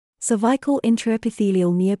Cervical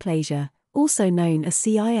Intraepithelial Neoplasia, also known as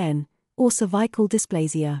CIN, or Cervical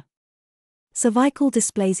Dysplasia. Cervical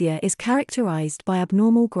dysplasia is characterized by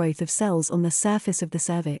abnormal growth of cells on the surface of the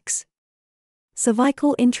cervix.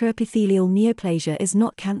 Cervical intraepithelial neoplasia is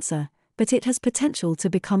not cancer, but it has potential to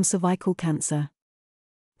become cervical cancer.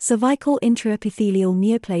 Cervical intraepithelial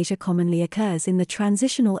neoplasia commonly occurs in the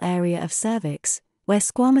transitional area of cervix, where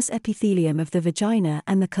squamous epithelium of the vagina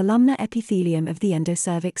and the columnar epithelium of the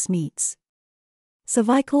endocervix meets.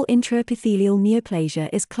 Cervical intraepithelial neoplasia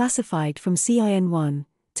is classified from CIN I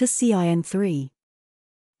to CIN III,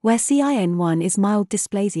 where CIN I is mild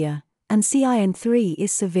dysplasia, and CIN III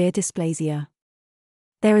is severe dysplasia.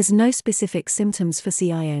 There is no specific symptoms for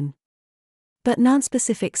CIN, but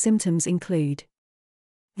nonspecific symptoms include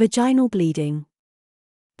vaginal bleeding,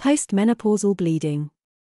 postmenopausal bleeding,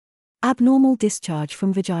 abnormal discharge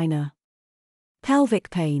from vagina, pelvic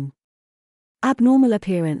pain, abnormal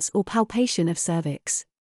appearance or palpation of cervix.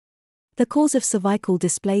 The cause of cervical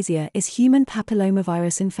dysplasia is human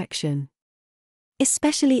papillomavirus infection,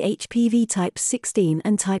 especially HPV type 16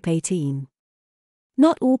 and type 18.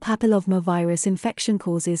 Not all papillomavirus infection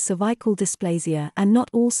causes cervical dysplasia, and not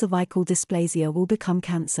all cervical dysplasia will become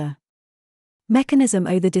cancer. Mechanism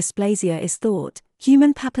of the dysplasia is thought.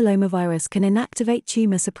 Human papillomavirus can inactivate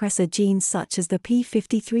tumor suppressor genes such as the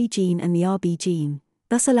p53 gene and the RB gene,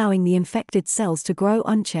 thus allowing the infected cells to grow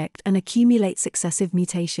unchecked and accumulate successive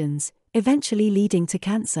mutations, eventually leading to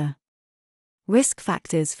cancer. Risk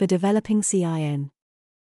factors for developing CIN.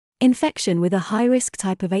 Infection with a high-risk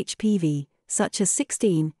type of HPV, such as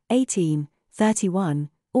 16, 18, 31,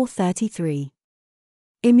 or 33.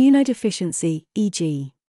 Immunodeficiency,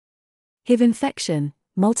 e.g. HIV infection,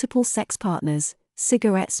 multiple sex partners,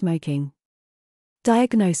 cigarette smoking.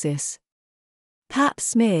 Diagnosis. Pap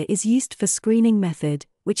smear is used for screening method,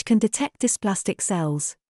 which can detect dysplastic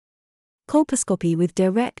cells. Colposcopy with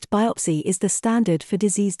direct biopsy is the standard for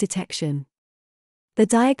disease detection. The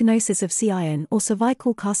diagnosis of CIN or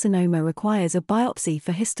cervical carcinoma requires a biopsy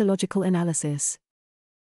for histological analysis.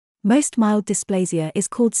 Most mild dysplasia is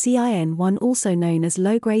called CIN I, also known as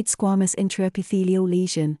low-grade squamous intraepithelial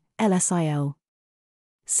lesion, LSIL.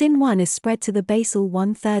 CIN I is spread to the basal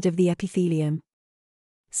 1/3 of the epithelium.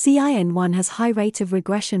 CIN I has high rate of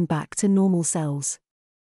regression back to normal cells.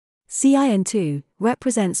 CIN II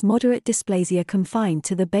represents moderate dysplasia confined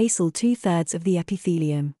to the basal 2/3 of the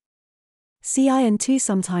epithelium. CIN II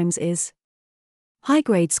sometimes is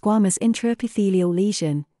high-grade squamous intraepithelial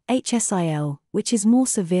lesion, HSIL, which is more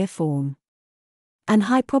severe form, and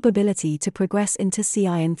high probability to progress into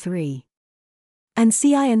CIN III. And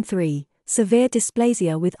CIN III, severe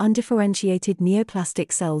dysplasia with undifferentiated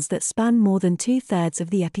neoplastic cells that span more than 2/3 of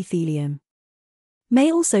the epithelium.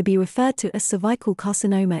 May also be referred to as cervical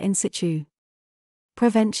carcinoma in situ.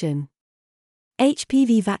 Prevention.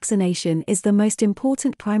 HPV vaccination is the most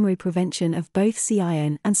important primary prevention of both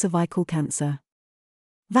CIN and cervical cancer.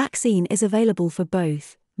 Vaccine is available for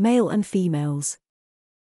both, male and females.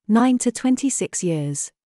 9 to 26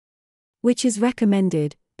 years. Which is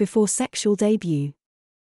recommended before sexual debut.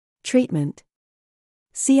 Treatment.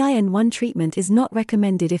 CIN I treatment is not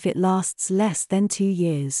recommended if it lasts less than 2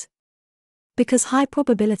 years, because high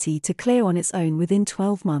probability to clear on its own within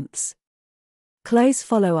 12 months. Close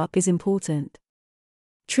follow-up is important.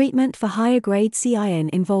 Treatment for higher-grade CIN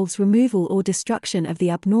involves removal or destruction of the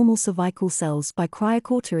abnormal cervical cells by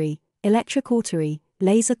cryocautery, electrocautery,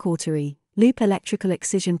 laser cautery, loop electrical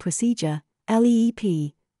excision procedure,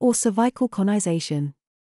 LEEP, or cervical conization.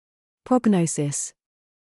 Prognosis.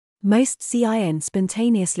 Most CIN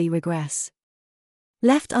spontaneously regress.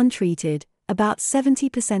 Left untreated, about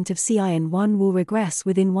 70% of CIN I will regress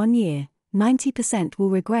within 1 year, 90% will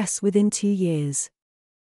regress within 2 years.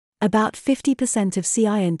 About 50% of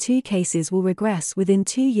CIN II cases will regress within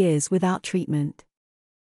 2 years without treatment.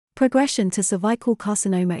 Progression to cervical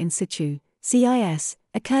carcinoma in situ, CIS,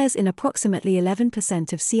 occurs in approximately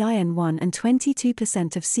 11% of CIN I and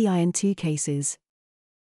 22% of CIN II cases.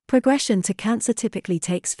 Progression to cancer typically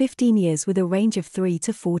takes 15 years with a range of 3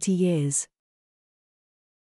 to 40 years.